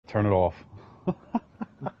turn it off. Because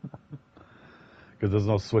there's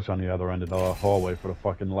no switch on the other end of the hallway for the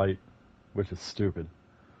fucking light, which is stupid.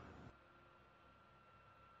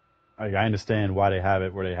 I understand why they have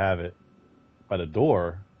it where they have it. By the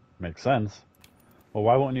door, makes sense. Well,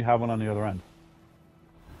 why wouldn't you have one on the other end?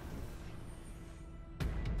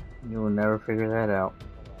 You will never figure that out.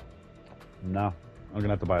 No. I'm gonna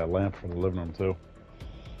have to buy a lamp for the living room, too.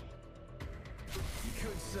 You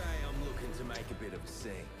could say I'm looking to make a bit of a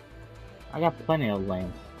scene. I got plenty of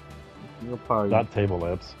lamps. You'll probably... Not table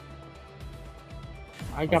lamps.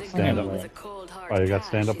 I got plenty of lamps. Oh, you got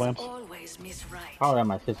stand-up lamps? Probably at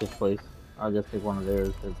my sister's place. I'll just take one of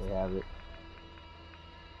theirs because they have it.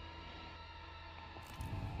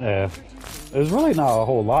 Yeah. There's really not a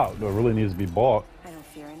whole lot that really needs to be bought. I don't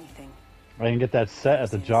fear anything. I can get that set at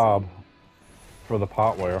the job for the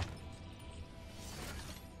potware.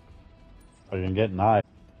 I can get knives,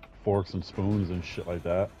 forks and spoons and shit like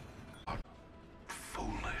that.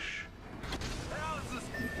 Foolish.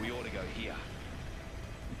 We ought to go here.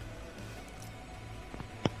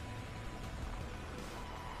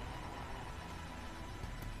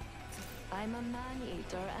 I'm a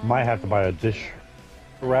man-eater. Might have to buy a dish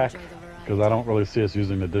rack because I don't really see us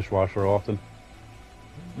using the dishwasher often.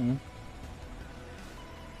 Mm-hmm.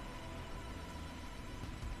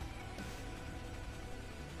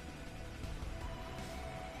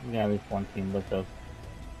 We got at least one team with us.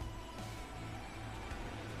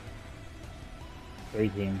 3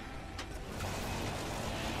 teams.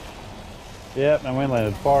 Yep, and we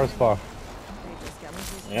landed far as fuck.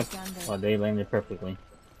 Yep, well they landed perfectly.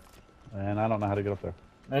 And I don't know how to get up there.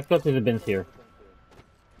 Let's go to the bins here.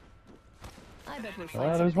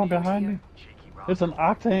 There's one behind me. It's an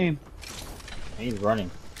Octane. He's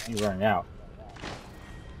running. He's running out.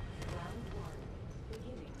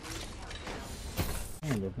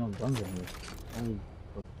 Man, there's no guns in here.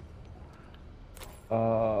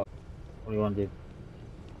 What do you want to do?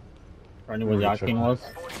 Or anywhere the Octane was?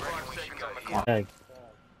 Okay.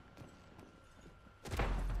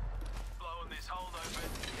 Blowing this hold open.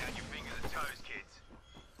 Down your fingers and toes, kids.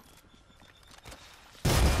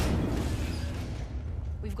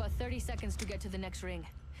 We've got 30 seconds to get to the next ring.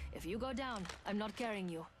 If you go down, I'm not carrying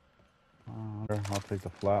you. I'll take the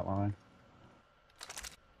flat line.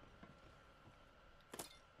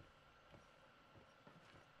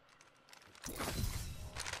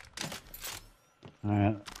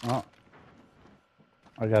 Alright, oh.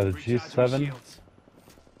 I got a G7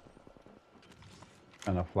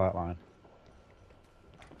 and a flat line.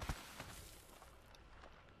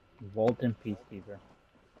 Vault and Peacekeeper.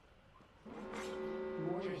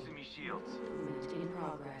 Using me shields. In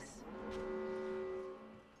progress.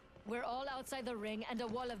 We're all outside the ring, and a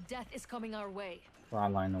wall of death is coming our way.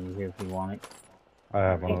 Flat line over here if you want it. I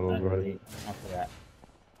have one of those ready. After that.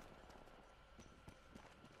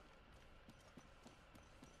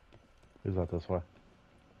 Who's out this way?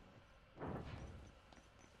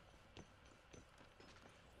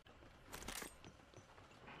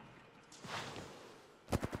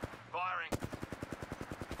 Firing.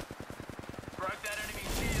 Broke that enemy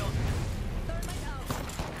shield. Thermite out.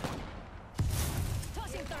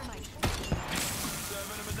 Tossing thermite.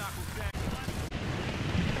 Serving him a knuckle stack.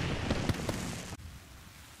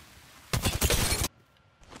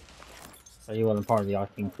 So you wasn't part of the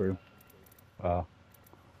Octane crew. Let's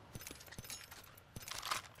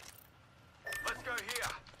go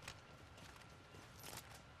here.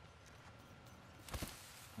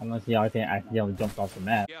 Unless the Octane accidentally jumped off the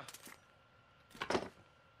map. Yeah.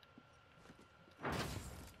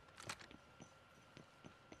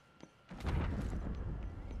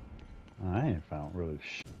 I ain't found really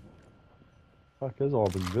shit. Fuck is all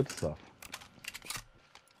the good stuff.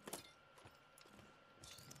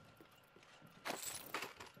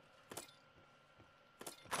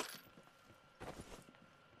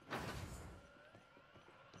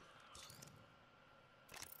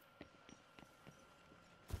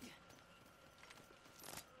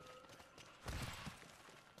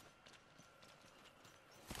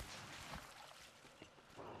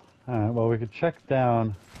 Alright, well we could check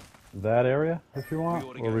down that area if you want,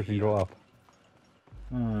 or we can go up.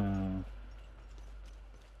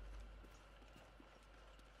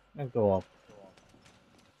 Let's go up.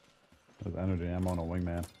 There's energy ammo on a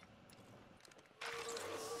wingman.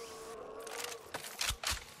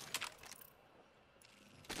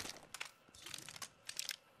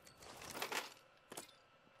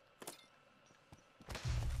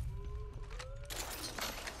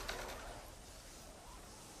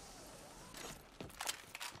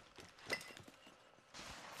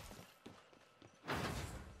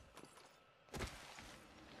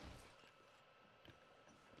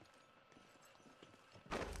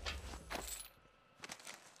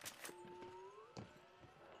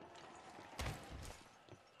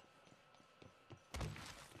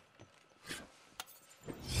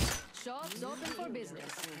 Shop's open for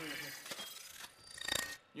business.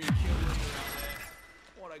 You killed her out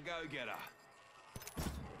there. What a go-getter.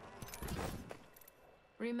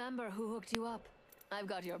 Remember who hooked you up? I've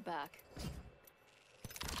got your back.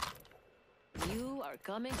 You are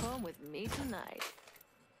coming home with me tonight.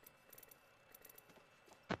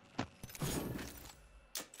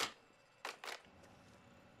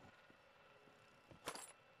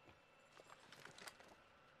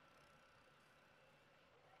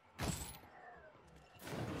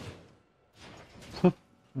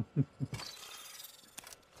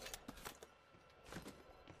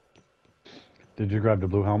 Did you grab the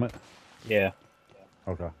blue helmet? Yeah.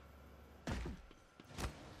 Okay.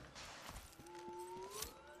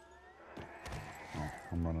 Oh,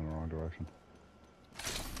 I'm running the wrong direction.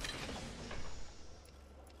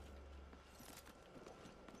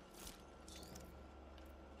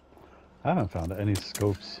 I haven't found any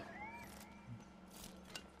scopes.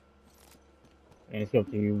 Any scope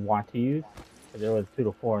do you want to use? There was 2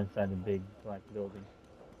 to 4 inside the big black building.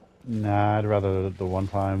 Nah, I'd rather the one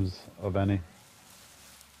times of any.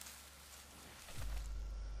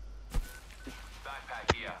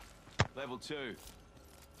 Backpack here. Level 2.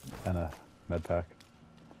 And a med pack.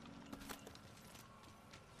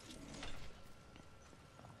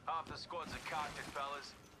 Half the squad's are carted,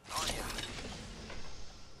 fellas. On ya.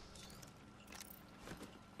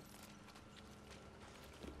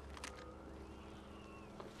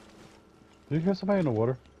 Did you hear somebody in the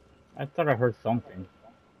water? I thought I heard something.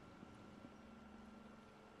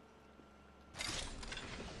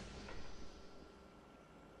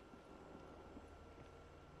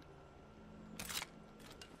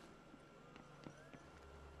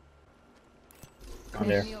 Down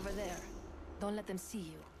there. Me over there. Don't let them see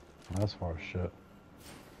you. That's far as shit.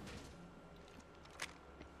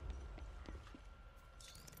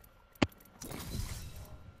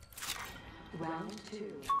 Round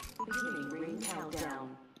 2. Beginning ring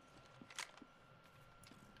countdown.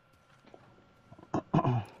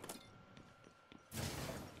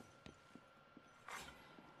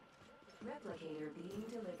 Replicator being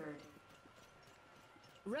delivered.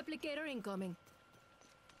 Replicator incoming.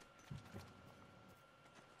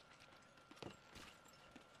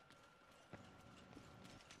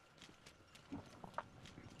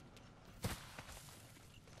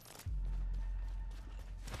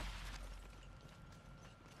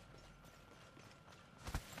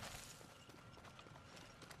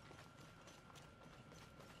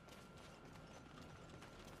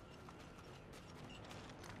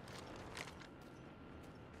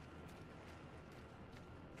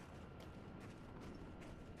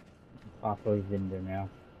 Paco's in there now.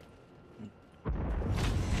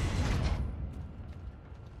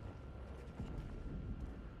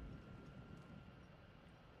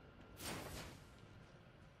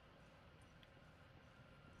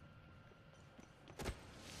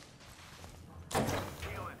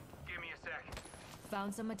 Healing. Give me a sec.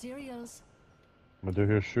 Found some materials. I do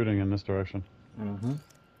hear shooting in this direction. Mm-hmm.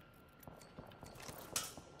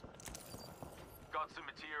 Got some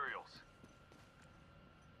materials.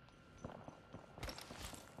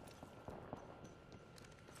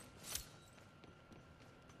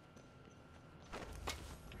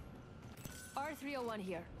 R301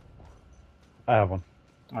 here. I have one.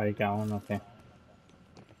 Oh, you got one? Okay.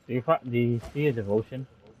 Do you see a devotion?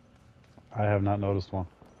 I have not noticed one.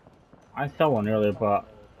 I saw one earlier, but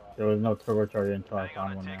there was no turbocharger until I Hang on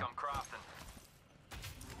found a one tick, now. I'm crafting.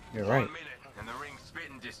 You're right. 1 minute, and the ring's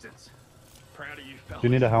spitting distance. Proud of you, fellas. Do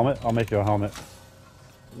you need a helmet? I'll make you a helmet.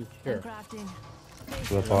 You I'm sure? crafting.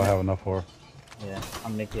 So that's all I have enough for. Yeah,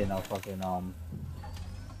 I'm making a fucking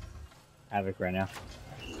havoc right now.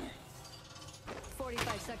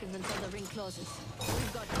 45 seconds until the ring closes.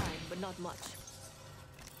 We've got time, but not much.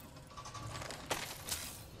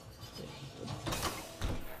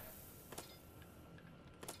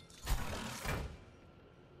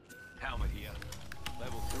 Helmet here.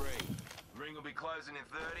 Level 3. Ring will be closing in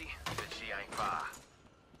 30, but she ain't far.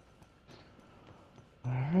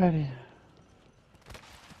 Alrighty.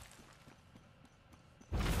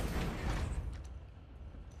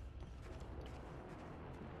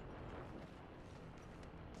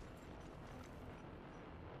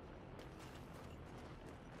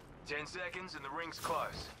 Ten seconds and the ring's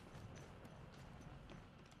close.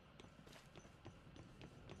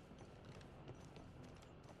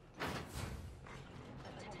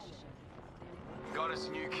 Got us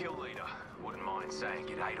a new kill leader. Wouldn't mind saying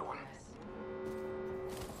g'day to him.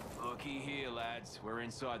 Looky here, lads. We're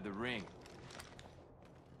inside the ring.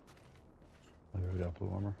 There we got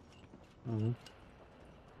blue armor. Mm-hmm.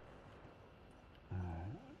 Alright.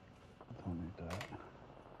 Don't need that.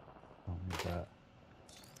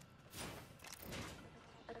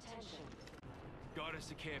 Where's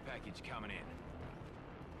the care package coming in?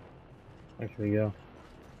 Where should we go?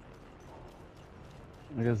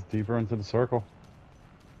 I guess deeper into the circle.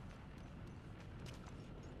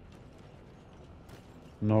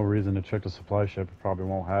 No reason to check the supply ship. It probably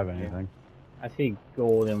won't have anything. I see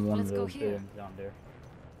gold in one Let's of go those here. buildings down there.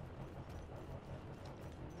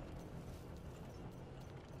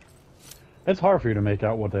 It's hard for you to make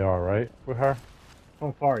out what they are, right? With her?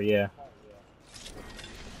 So far, yeah.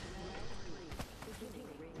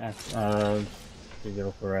 That's,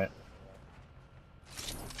 digital threat.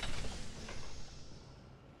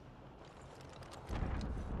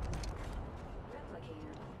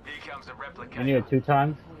 Replicator. Here comes a replicator. You need it 2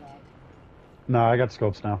 times? No, I got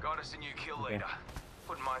scopes now. Got us a new kill Okay. leader.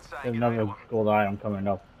 Wouldn't mind There's saying another another one. gold item coming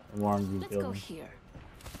up in one of these Let's go buildings. here.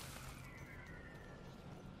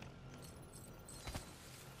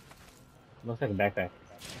 Looks like a backpack.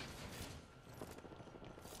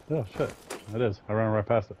 Oh shit. It is. I ran right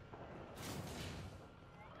past it.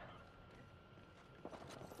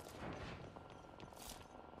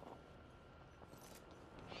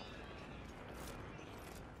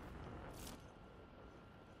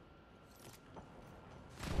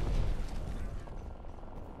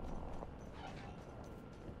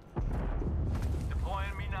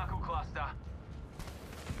 Deploying me knuckle cluster.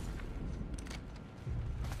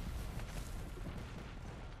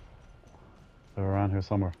 They're around here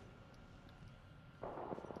somewhere.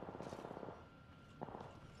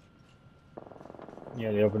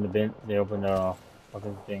 Yeah, they opened the bin. They opened the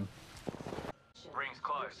fucking thing. Rings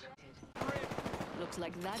close. Looks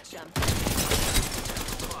like that jump.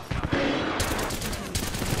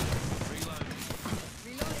 Reloading.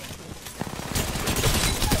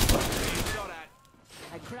 Shot at.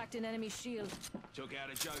 I cracked an enemy shield. Took out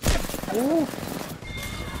a joke. Seconds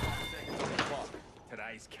on the clock.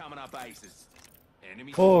 Today's coming up aces.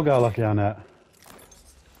 Enemy. Oh, got lucky on that.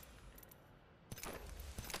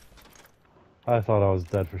 I thought I was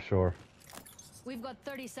dead for sure. We've got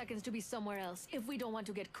 30 seconds to be somewhere else if we don't want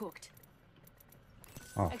to get cooked.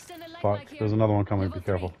 Oh, Extended light fuck. back here. There's another one coming. Level Be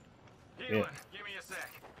careful. Healing. Give me a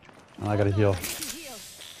sec. I gotta heal. I need to heal.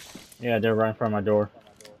 Yeah, they're right in front of my door.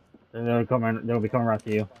 They'll come. They'll be coming right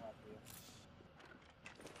to you.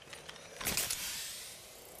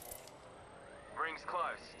 Rings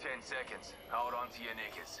close. 10 seconds. Hold on to your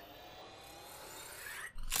knickers.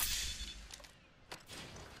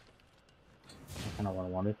 That's kind of what I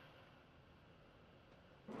wanted.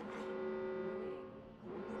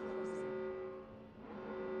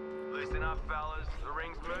 Listen up, fellas. The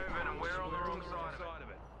ring's moving and we're on the wrong side of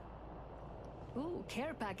it. Ooh,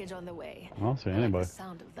 care package on the way. I don't see I like anybody. the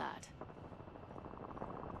sound of that.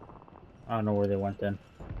 I don't know where they went then.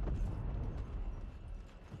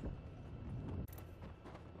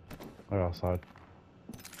 They're outside.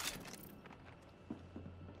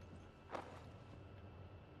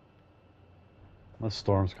 The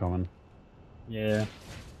storm's coming. Yeah.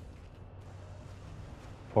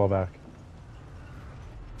 Fall back.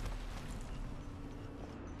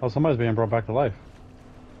 Oh, somebody's being brought back to life.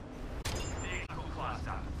 Vehicle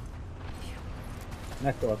cluster.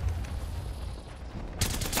 Next door.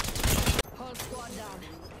 Whole squad down.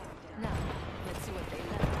 Now, let's see what they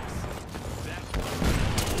left us.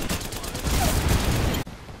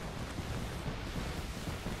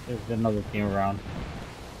 There's another team around.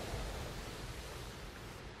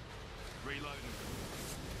 Reloading.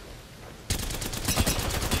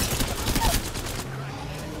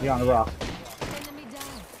 You're on the rock. Enemy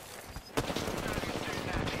down.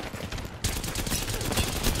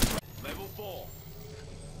 Level 4.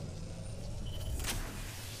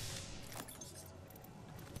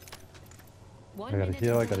 One I gotta minute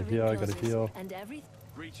heal, I until gotta the heal, ring I gotta closes, heal. And everything.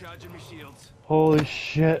 Recharging my shields. Holy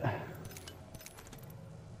shit.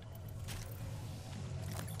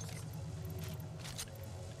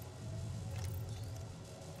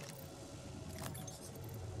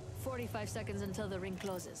 "45 seconds until the ring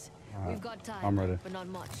closes. Alright, We've got time, I'm ready. but not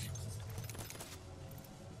much.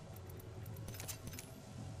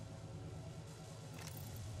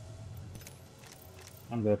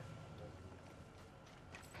 I'm good.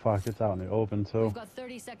 Fuck, it's out in the open too. We've got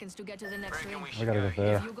 30 seconds to get to the next Reckon ring. we I should gotta go get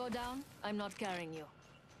there. If you go down, I'm not carrying you.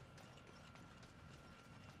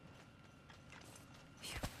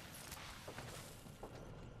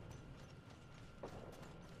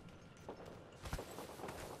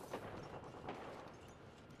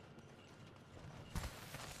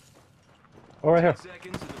 Oh, right here.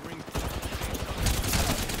 Seconds to the ring.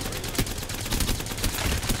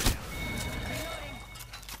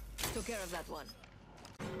 Took care of that one.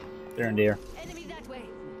 They're in the air. Enemy that way.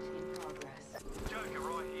 In progress. Joker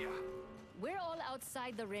right here. We're all outside.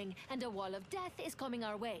 outside the ring, and a wall of death is coming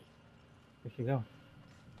our way. Where'd she go?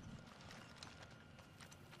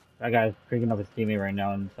 That guy's freaking up his teammate right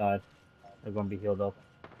now inside. They're gonna be healed up.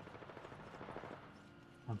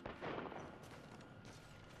 Oh.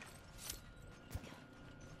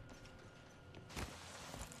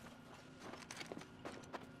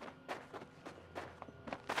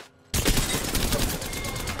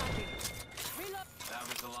 Reload. That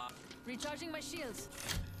was a lot. Recharging my shields.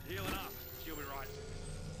 Healing up. She'll be right.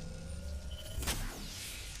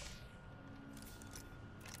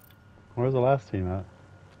 Where's the last team at?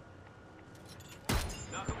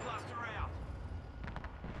 Knuckle cluster out.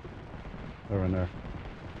 They're in there.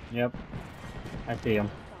 Yep. I see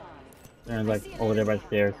him. They're like over there by the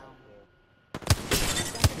stairs.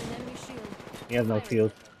 That's an enemy shield. He has no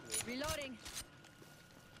shield. Reloading.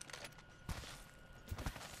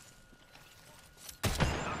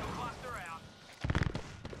 Knuckle cluster out.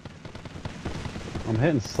 I'm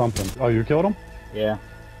hitting something. Oh, you killed him? Yeah.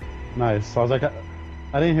 Nice. So I was like,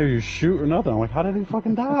 I didn't hear you shoot or nothing. I'm like, how did he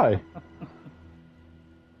fucking die?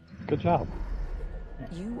 Good job.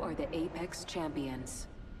 You are the Apex champions.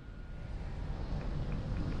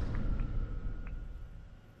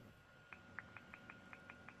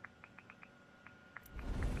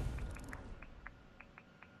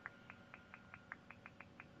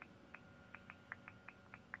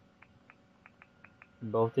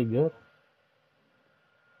 Both did good.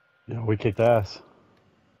 Yeah, we kicked ass.